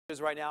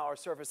Right now are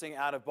surfacing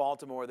out of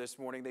Baltimore this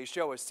morning. They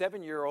show a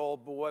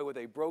 7-year-old boy with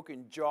a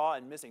broken jaw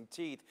and missing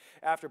teeth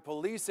after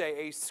police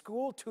say a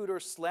school tutor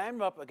slammed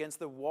him up against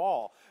the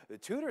wall. The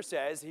tutor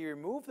says he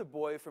removed the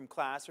boy from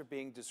class for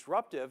being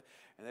disruptive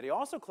and that he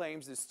also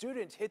claims the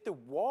student hit the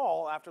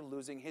wall after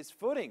losing his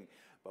footing.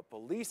 But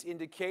police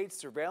indicate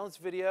surveillance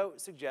video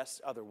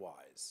suggests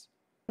otherwise.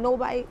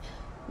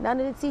 None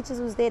of the teachers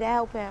was there to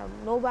help him.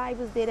 Nobody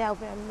was there to help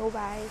him.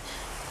 Nobody.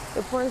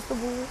 The principal,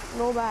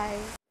 nobody.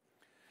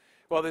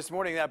 Well, this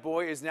morning, that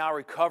boy is now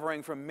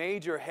recovering from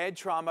major head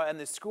trauma, and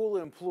the school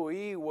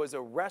employee was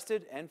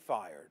arrested and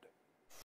fired.